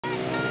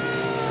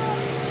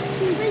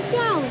We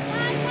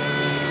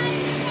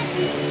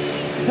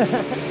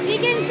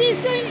can see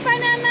you in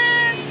Panama.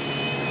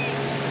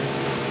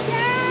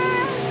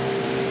 Ciao.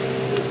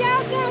 Ciao,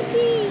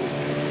 Kathy.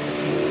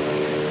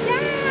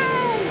 Ciao.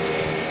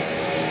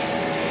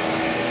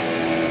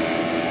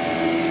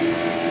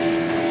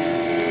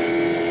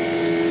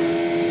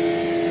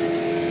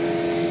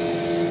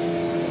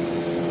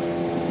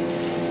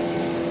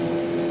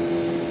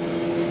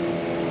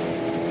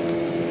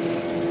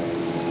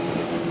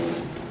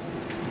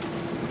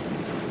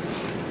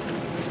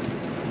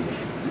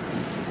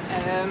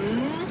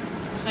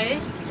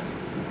 Rechts.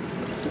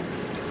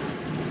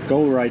 Let's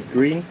go right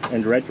green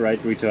and red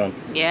right return.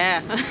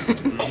 Yeah.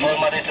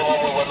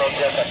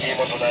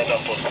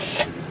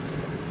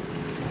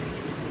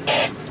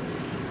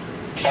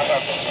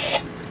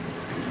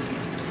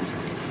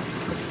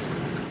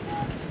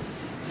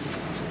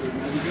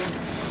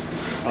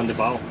 On the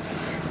bow.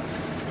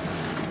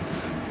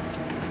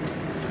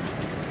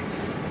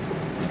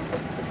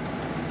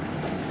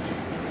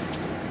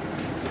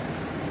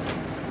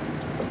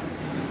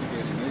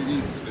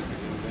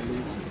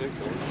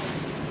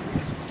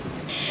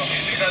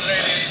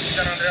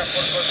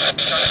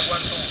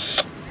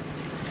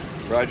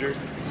 Roger.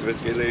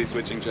 Sophisticated lady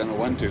switching channel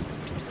 1-2.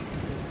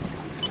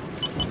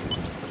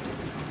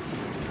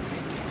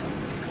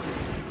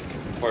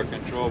 Port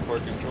control,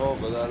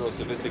 Valado,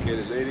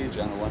 sophisticated lady,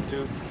 channel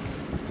 1-2.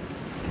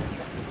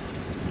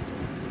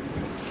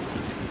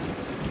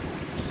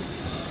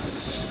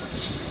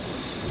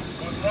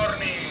 Good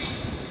morning,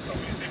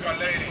 sophisticated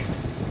lady.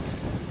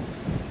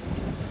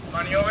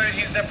 Maneuver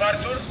is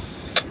departure?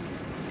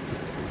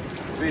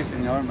 Si,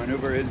 senor.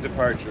 Maneuver is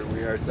departure.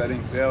 We are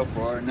setting sail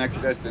for our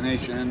next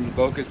destination,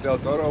 Bocas del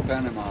Toro,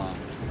 Panama.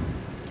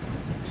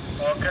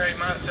 Okay,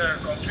 master.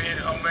 Confirm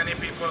how many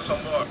people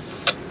on board?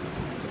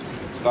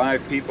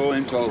 5 people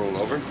in total,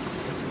 over.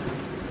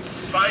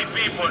 5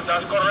 people,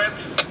 that's correct?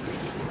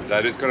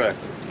 That is correct.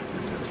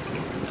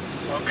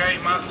 Okay,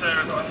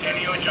 master.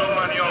 Continue your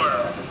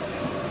maneuver.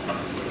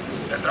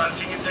 The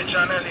transit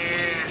channel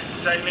is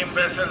sailing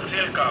vessel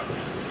Silka.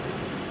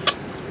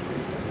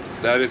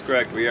 That is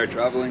correct. We are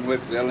traveling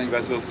with sailing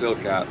vessel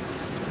Silcat.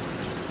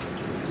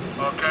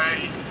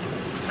 Okay,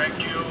 thank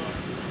you.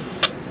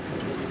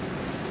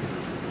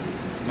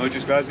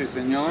 Muchas gracias,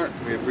 senor.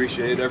 We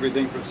appreciate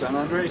everything from San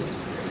Andres.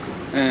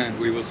 And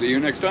we will see you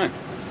next time.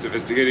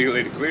 Sophisticated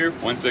lady clear,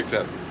 16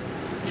 out.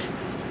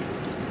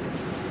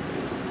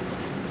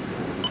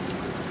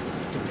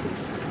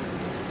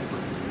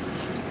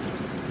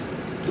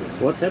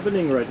 What's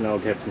happening right now,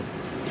 Captain?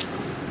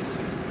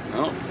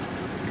 Well,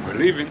 we're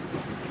leaving.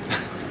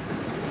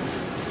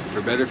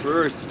 For better, for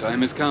worse, the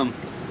time has come.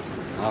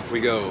 Off we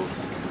go.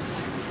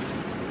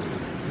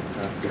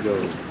 Off we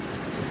go.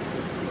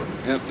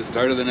 Yep, the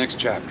start of the next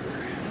chapter.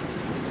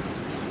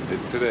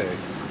 It's today.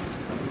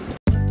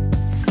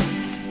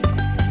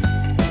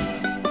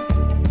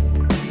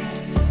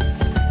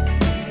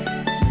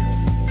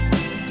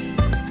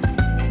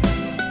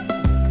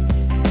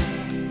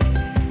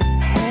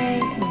 Hey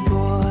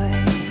boy,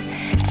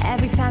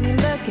 every time you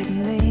look at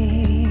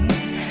me,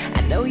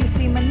 I know you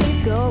see my knees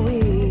go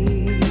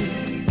weak,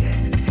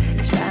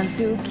 trying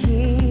to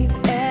keep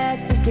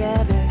it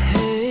together.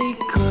 Hey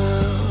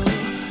girl,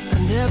 I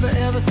never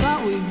ever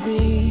thought we'd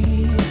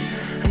be,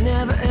 I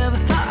never ever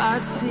thought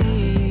I'd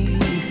see.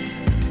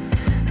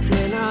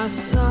 Then I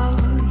saw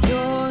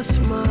your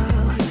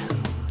smile.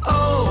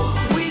 Oh,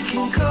 we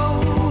can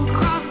go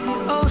across the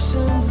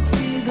oceans and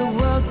see the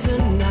world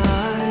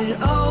tonight.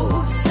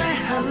 Oh, say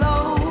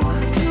hello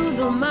to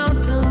the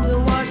mountains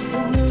and watch the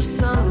new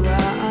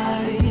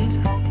sunrise.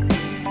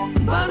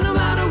 But no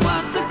matter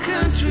what the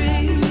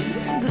country,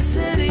 the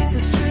city, the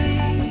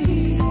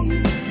street,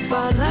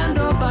 by land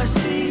or by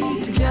sea,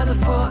 together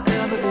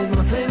forever is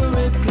my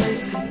favorite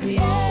place to be.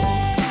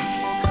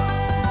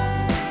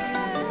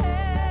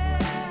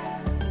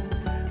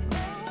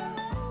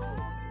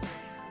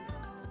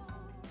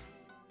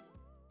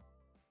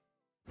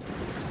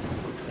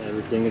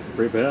 Everything is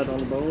prepared on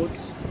the boat.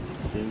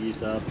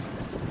 Dinghy's up,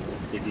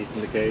 Tiggy's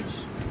in the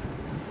cage,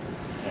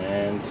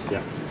 and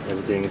yeah,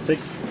 everything is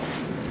fixed.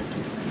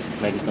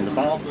 Maggie's on the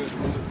bow.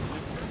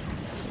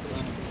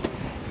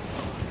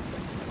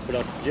 Put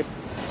up the jib.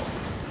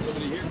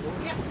 Somebody here?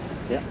 Yeah.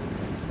 Yeah.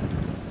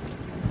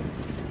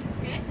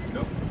 Okay.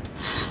 Nope.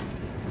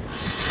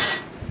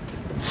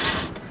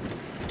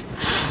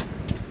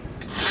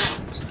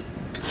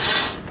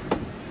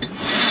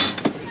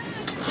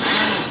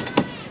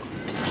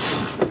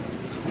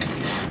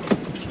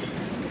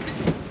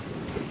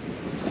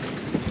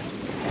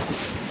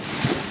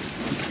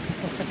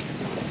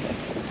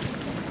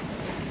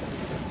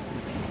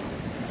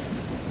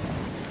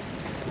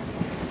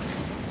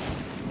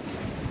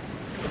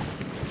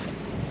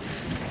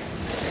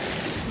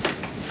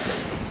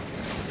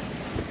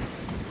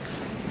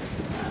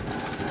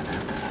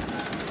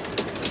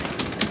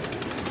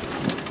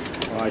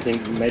 I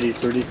think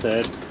Maddie's really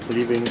sad,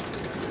 leaving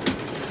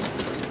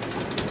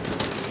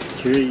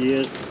 3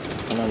 years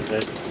San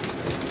Andres,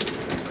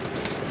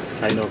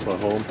 kind of a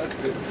home. That's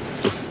good.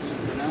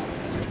 For now.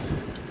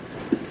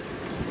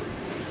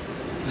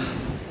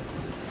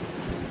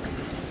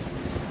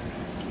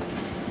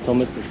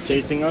 Thomas is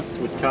chasing us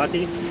with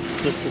Kati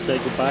just to say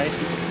goodbye.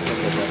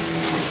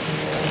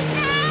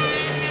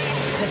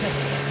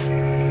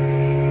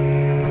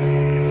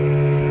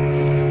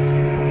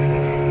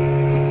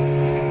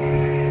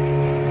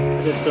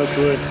 It's so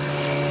good.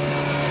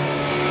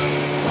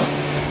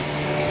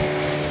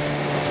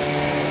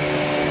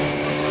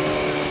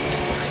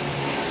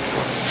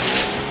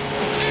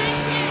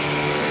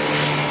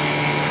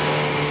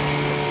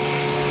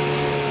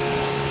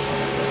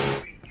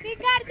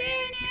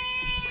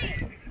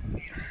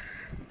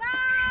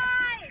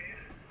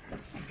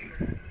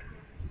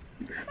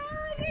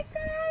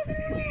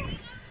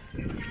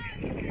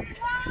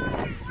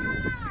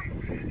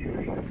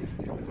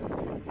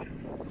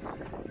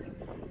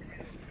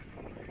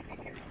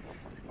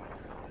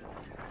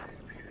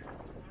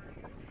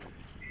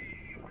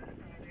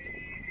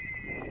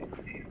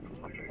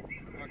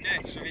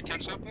 Okay, should we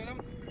catch up with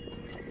him?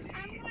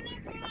 I'm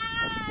gonna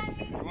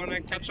cry. You want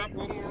to catch up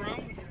one more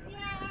round? Yeah.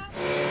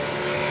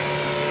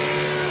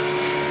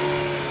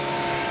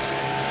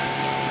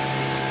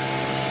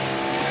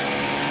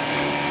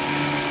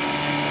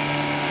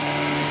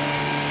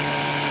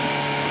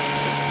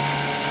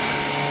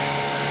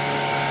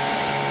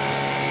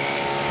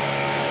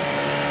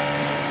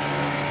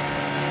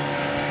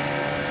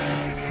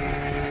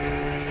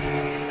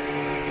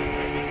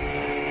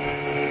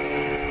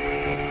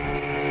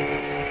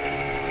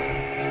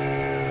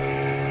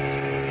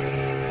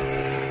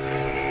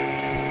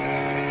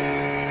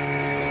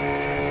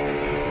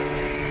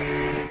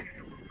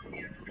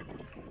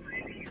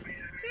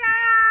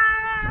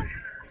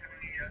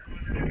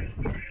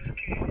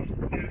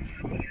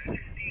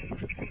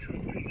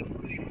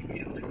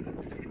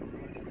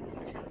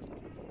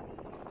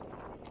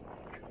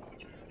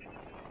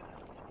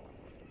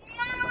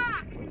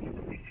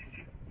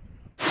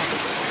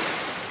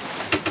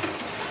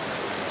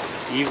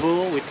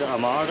 Ivo with the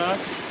Armada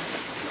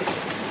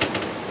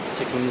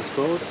checking this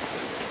boat.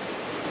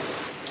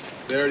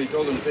 They already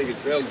told them to take its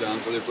sails down,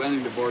 so they're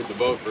planning to board the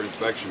boat for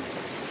inspection.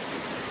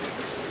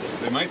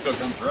 They might still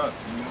come for us.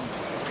 Who knows?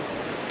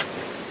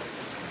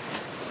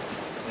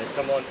 There's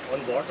someone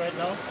on board right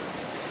now.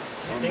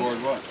 On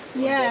board what?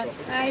 Yeah,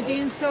 I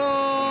think so.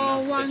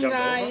 They One jump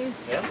guy. over?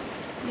 Yeah.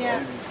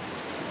 Yeah.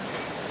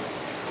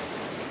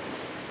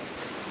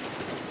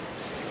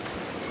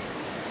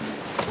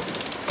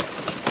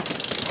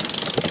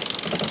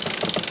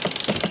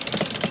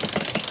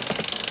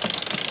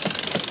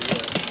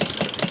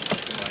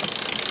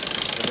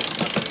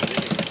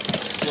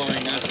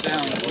 Slowing us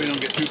down so we don't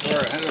get too far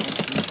ahead of them.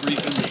 Just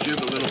reefing the jib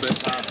a little bit.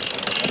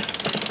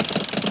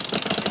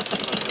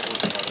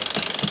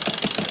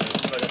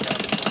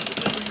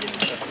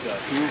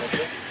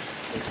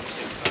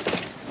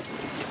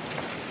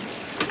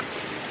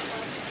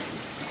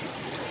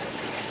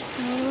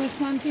 Oh,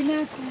 something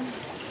happened.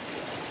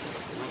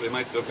 Well, they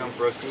might still come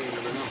for us too, you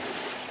never know.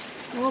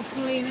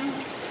 Hopefully, no.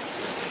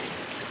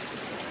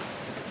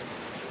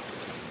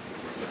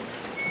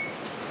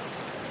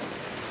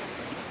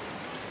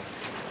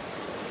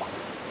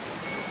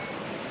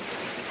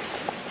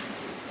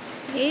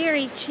 Hey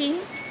Richie,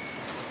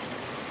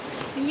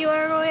 you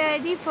are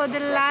ready for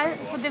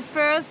the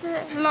first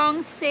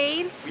long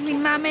sail with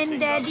Mom and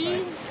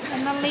Daddy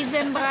and Elise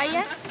and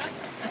Brian?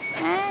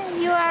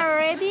 You are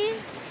ready?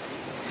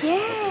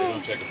 Yeah.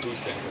 Don't check a food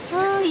stamp.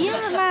 Oh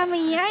yeah,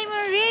 Mommy, I'm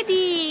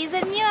ready. It's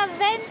a new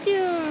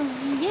adventure.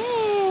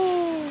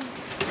 Yeah.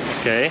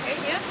 Okay.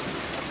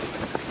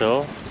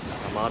 So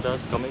Armada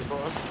is coming for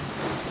us.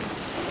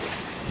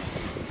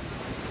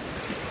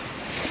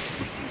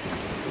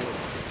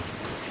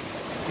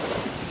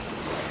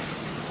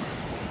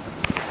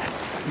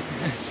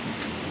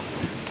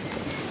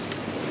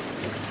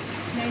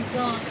 Nice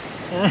one.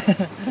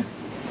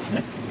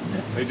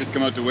 They just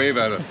come out to wave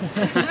at us.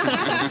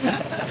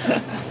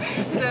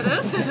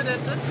 That's it.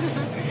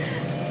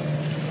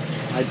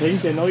 I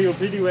think they know you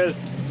pretty well.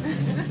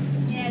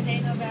 Yeah, they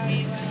know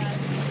very well.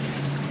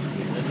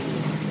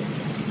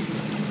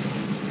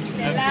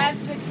 The last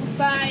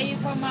goodbye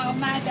from our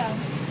madam.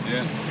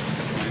 Yeah.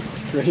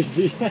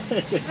 Crazy.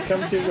 Just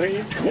come to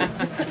wave.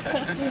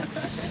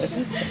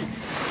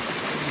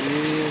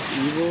 Here's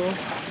Ivo,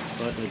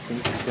 but I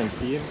think you can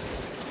see him.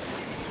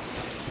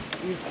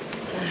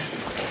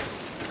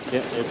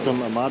 Yeah, there's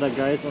some Armada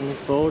guys on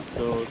his boat,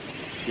 so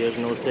he has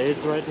no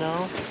sails right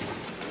now.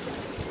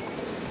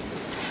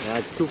 Yeah,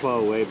 it's too far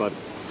away, but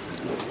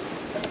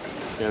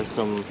there's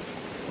some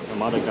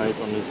Armada guys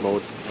on his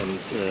boat and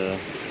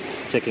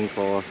checking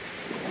for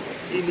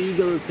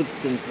illegal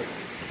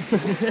substances.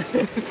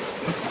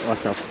 Or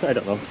stuff, I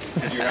don't know.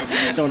 Did you have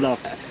them? Don't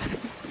laugh.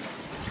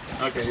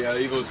 Okay, yeah,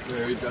 Eagle's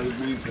clear. He's got his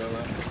main sail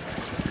up.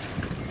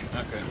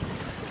 Okay.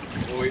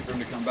 We'll wait for him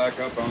to come back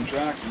up on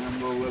track and then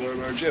we'll let out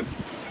our jib.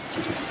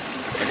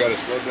 I got it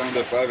slowed down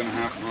to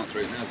 5.5 knots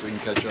right now so we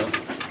can catch up.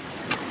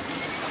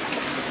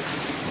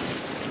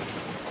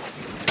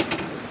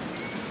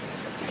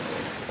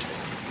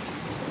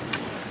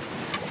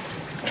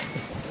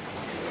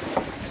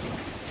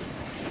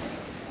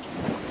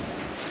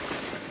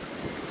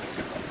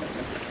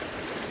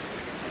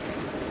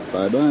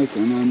 Bye-bye,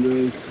 San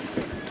Andres.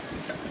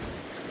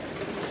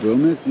 We'll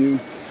miss you.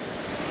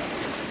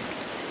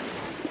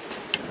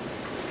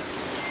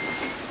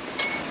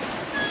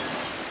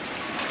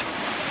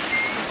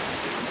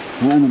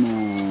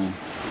 Panama.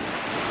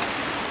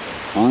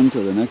 On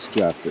to the next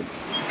chapter.